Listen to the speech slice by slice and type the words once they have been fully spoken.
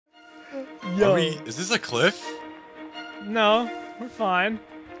Yo. Is this a cliff? No, we're fine.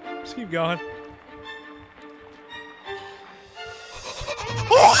 Just keep going.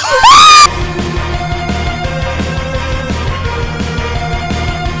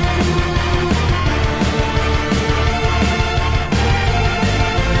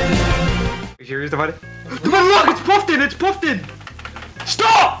 Here's the fight. Look, it's Puffin! It's Puffin!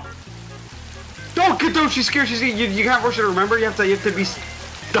 Stop! Don't get those. She's scared. You can't rush her. Remember, you have to be.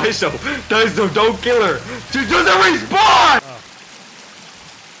 Daiso, don't kill her. She doesn't respawn.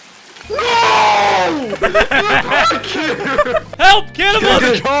 Oh. No! Help! Get him on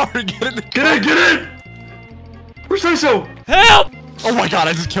the car! Get in! Where's Daiso? Help! Oh my god!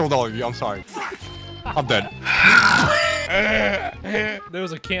 I just killed all of you. I'm sorry. I'm dead. There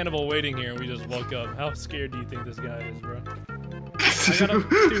was a cannibal waiting here and we just woke up. How scared do you think this guy is, bro?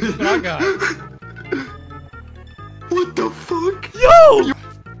 Dude, look what I got. What the fuck? Yo!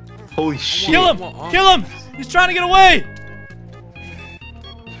 Holy shit. Kill him! Kill him! He's trying to get away!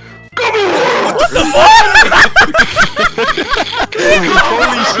 Come on! What the fuck?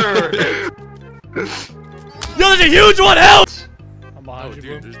 Yo, there's a huge one! Help! I'm behind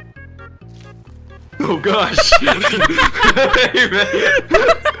you, dude. Oh gosh. Hey, man.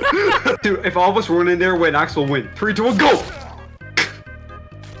 Dude, if all of us run in there, Axe will win. 3, 2, 1, go!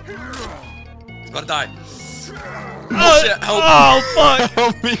 He's about to die. Oh shit, help oh fuck!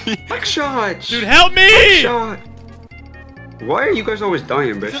 Help me! Back shot! Dude, help me! Back shot! Why are you guys always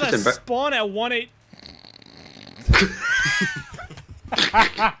dying, bitch? Because I spawn at 1-8.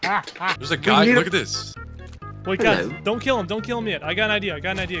 There's a guy. Look at this. Wait, guys, don't kill him. Don't kill him yet. I got an idea.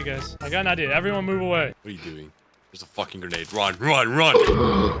 Guys. I got an idea. Everyone move away. What are you doing? There's a fucking grenade. Run!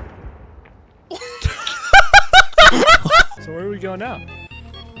 So where are we going now?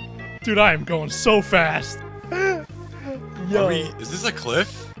 Dude, I am going so fast. Yo. Is this a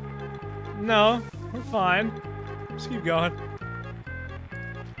cliff? No, we're fine. Just keep going.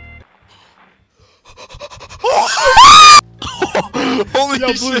 Holy Yo,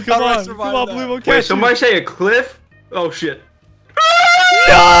 Blue, shit! come on, Blue, we'll catch Wait, somebody say a cliff? Oh shit.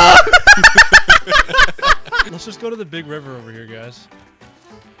 No! Let's just go to the big river over here, guys.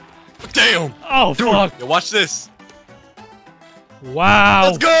 Damn! Oh, dude. Fuck. Yo, watch this. Wow.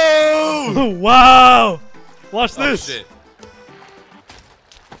 Let's go! Wow. Watch this. Shit.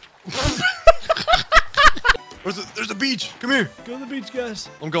 There's a beach. Come here. Go to the beach, guys.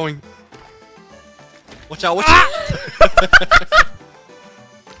 I'm going. Watch out, watch out.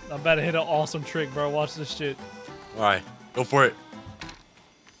 I'm about to hit an awesome trick, bro. Watch this shit. Alright, go for it.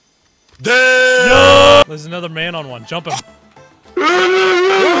 Damn! No! There's another man on one. Jump him.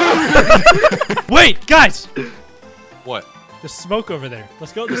 Wait, guys! What? There's smoke over there.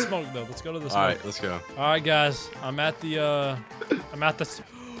 Let's go to the smoke, though. Let's go to the smoke. Alright, let's go. Alright, guys. I'm at the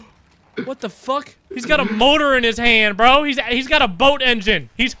what the fuck? He's got a motor in his hand, bro. He's got a boat engine.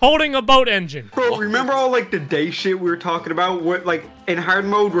 He's holding a boat engine. Bro, remember all like the day shit we were talking about? What, like in hard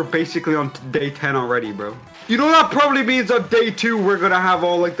mode, we're basically on day 10 already, bro. You know that probably means on day 2 we're gonna have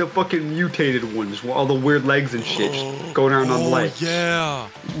all like the fucking mutated ones, all the weird legs and shit going around on the legs. Yeah.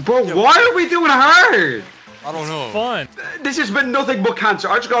 Bro, why are we doing hard? I don't know. Fun. This has been nothing but cancer.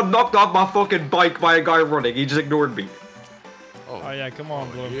 I just got knocked off my fucking bike by a guy running. He just ignored me. Oh yeah, come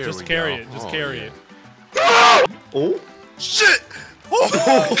on, Blue. Just carry it. Just carry it. Oh shit!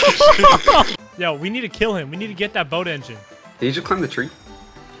 Yo, we need to kill him. We need to get that boat engine. Did he just climb the tree?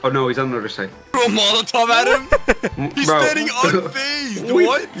 Oh no, he's on the other side. Throw a Molotov at him? He's standing unfazed.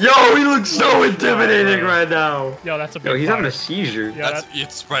 What? Yo, he looks so intimidating right now. Yo, that's a big Yo, he's fire. having a seizure. Yeah,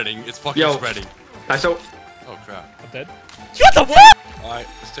 it's spreading. It's fucking spreading. That's so. Oh crap. I'm dead. What the fuck? Alright,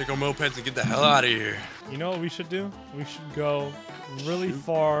 let's take our mopeds and get the hell out of here. You know what we should do? We should go really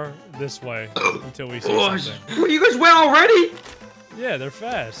far this way until we see something. Well, you guys went already? Yeah, they're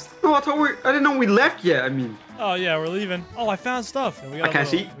fast. No, I didn't know we left yet. I mean. Oh yeah, we're leaving. Oh, I found stuff. And we got I can't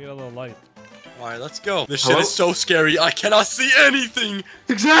see. We got a little light. Alright, let's go. This shit is so scary. I cannot see anything.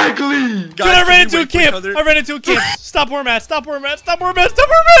 Exactly. Guys, dude, I ran into a camp. I ran into a camp. Stop where I'm at. Stop where I'm at. Stop where I'm at. Stop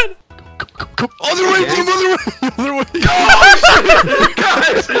where I'm at. Other way, Bloom, other way. Other way. Guys!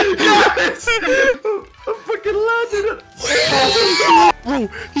 I fucking landed it. Bro,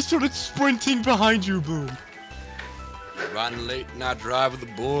 he started sprinting behind you, Bloom. Riding late night drive with the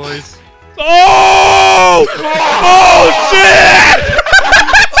boys. Oh! Oh shit!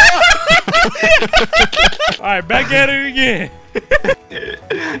 Alright, back at it again.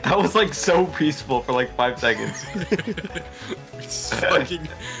 That was like so peaceful for like 5 seconds. We just fucking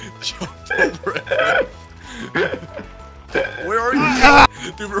jumped over it. Where are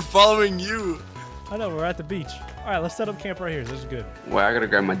you? Dude, we're following you. I know, we're at the beach. Alright, let's set up camp right here. This is good. Well, I gotta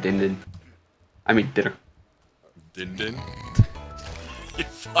grab my din. I mean dinner. Din. You're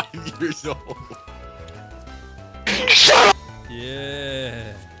 5 years old.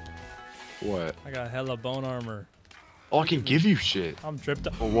 Yeah. What? I got hella bone armor. Oh, I can give you shit. I'm dripped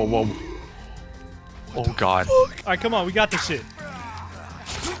up. Whoa. Oh god. Alright, come on. We got this shit.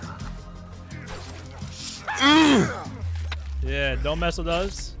 Yeah, don't mess with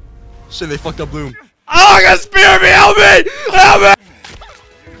us. Shit, they fucked up Bloom. Oh, I got spear me! Help me! Help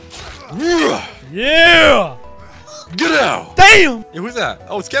me! Yeah! Get out! Damn! Yo, who's that?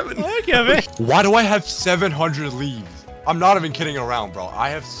 Oh, it's Kevin. Hi, Kevin. Why do I have 700 leaves? I'm not even kidding around, bro. I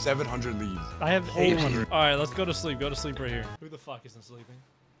have 700 leaves. I have 800. Alright, let's go to sleep. Go to sleep right here. Who the fuck isn't sleeping?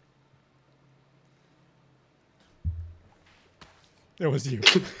 It was you.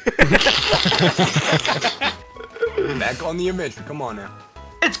 Back on the image. Come on now.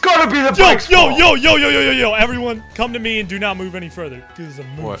 It's gotta be the bike's fault. Yo! Everyone, come to me and do not move any further. Dude, there's a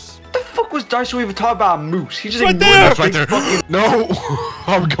moose. What? What the fuck was Daiso even talking about a moose? He just Right ignored there! that Right big there. fucking- No!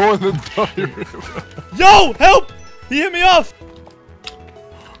 I'm going the diary. Yo, help! He hit me off.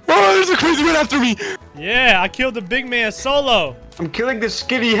 Oh, there's a crazy man after me! Yeah, I killed the big man solo. I'm killing this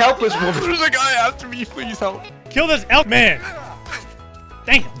skinny, helpless woman. There's a guy after me, please help. Kill this elk man.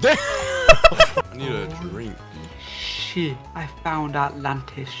 Damn. Damn. I need a drink. Shit, I found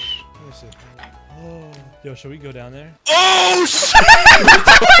Atlantis. Let me see. Oh. Yo, should we go down there? Oh, shit!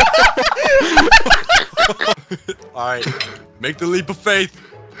 Alright, make the leap of faith.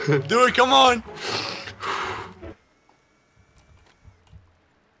 Do it, come on.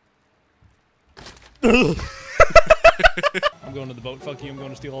 I'm going to the boat. Fuck you. I'm going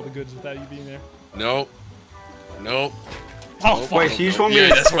to steal all the goods without you being there. Nope. Oh, fuck. Wait, so you just want me Yeah,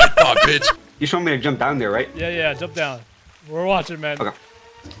 to- that's what I thought, bitch. You just want me to jump down there, right? Yeah, jump down. We're watching, man. Okay.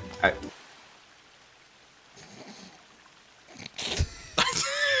 Alright.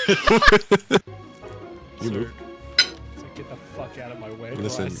 You move. So get the fuck out of my way.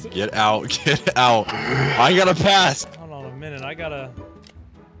 Listen, Bryce. get out, get out. I gotta pass. Hold on a minute. I gotta.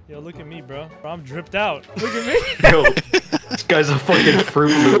 Yo, look at me, bro. I'm dripped out. Look at me. Yo, this guy's a fucking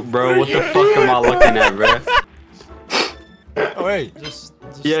Fruit Loop, bro. What the fuck am I looking at, bro? Oh, wait. Just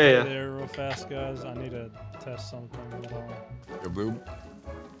Yeah, stay yeah. there real fast, guys. I need to test something. Hold on. Yo, Bloom.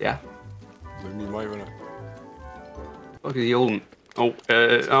 Yeah. Bloom, you might wanna. Look at the old. Oh,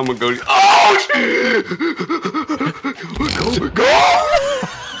 I'm gonna go. Oh shit! Go!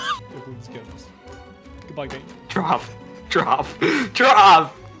 Yo, let's go. Goodbye, mate. Drop!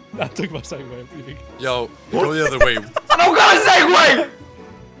 I took my segue. I'm leaving. Yo, go the other way. I don't got a segue!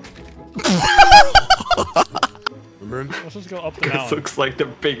 Remember? Let's just go up the This mountain. looks like the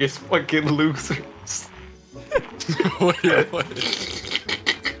biggest fucking losers. Wait, what?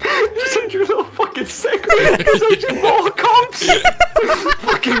 Such a little fucking segue. Such a mall cops.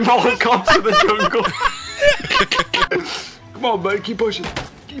 Fucking mall cops in the jungle. Come on, buddy. Keep pushing.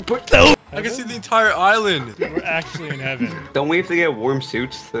 Keep pushing. I can see the entire island. We're actually in heaven. Don't we have to get warm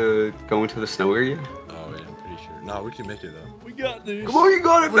suits to go into the snow area? Oh, yeah, I'm pretty sure. No, we can make it, though. We got this. Come on, you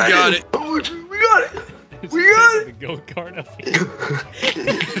got it, We got it. We got it. It's We got taking the go-kart up here.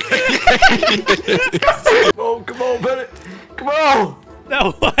 Come on, Bennett. Come on.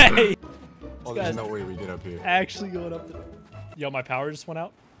 No way! Oh, Guys- there's no way we get up here. Actually going up the... Yo, my power just went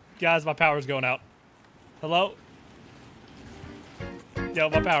out. Guys, my power's going out. Hello? Yo,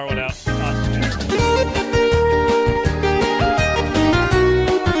 my power went out. Oh, shit.